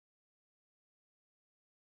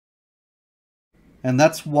And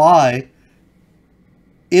that's why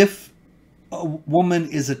if a woman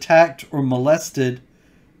is attacked or molested,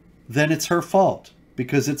 then it's her fault,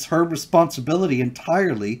 because it's her responsibility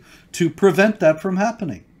entirely to prevent that from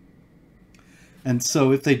happening. And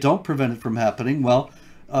so if they don't prevent it from happening, well,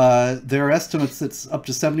 there are estimates that up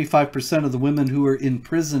to 75% of the women who are in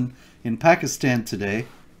prison in Pakistan today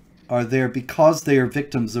are there because they are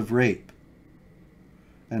victims of rape.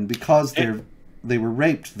 And because they were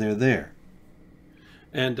raped, they're there.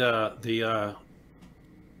 And the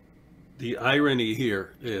irony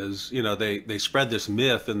here is, you know, they spread this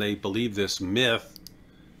myth, and they believe this myth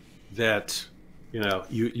that, you know,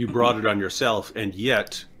 you brought it on yourself, and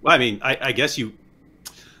yet, well, I mean, I guess you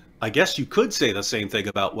could say the same thing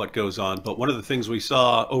about what goes on. But one of the things we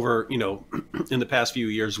saw over, you know, in the past few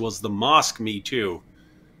years was the mosque Me Too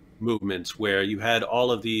movement, where you had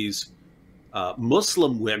all of these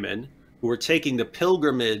Muslim women who were taking the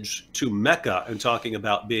pilgrimage to Mecca and talking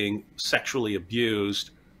about being sexually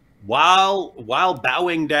abused while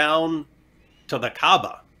bowing down to the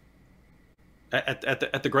Kabah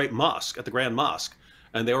at the Great Mosque, at the Grand Mosque.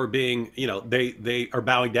 And they were being, you know, they are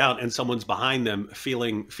bowing down, and someone's behind them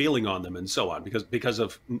feeling on them and so on, because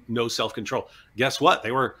of no self-control. Guess what?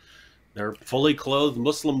 They're fully clothed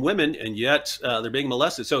Muslim women, and yet they're being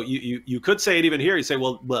molested. So you could say it even here. You say,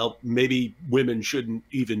 well, maybe women shouldn't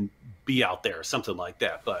even be out there, or something like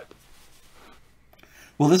that. But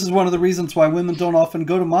well, this is one of the reasons why women don't often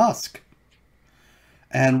go to mosque,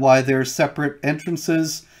 and why there are separate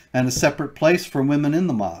entrances and a separate place for women in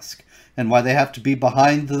the mosque, and why they have to be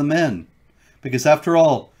behind the men. Because after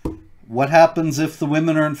all, what happens if the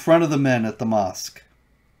women are in front of the men at the mosque?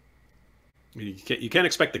 you can't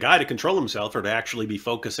expect the guy to control himself, or to actually be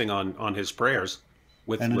focusing on his prayers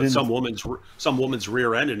with some woman's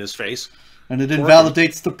rear end in his face. And it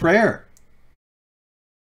invalidates the prayer.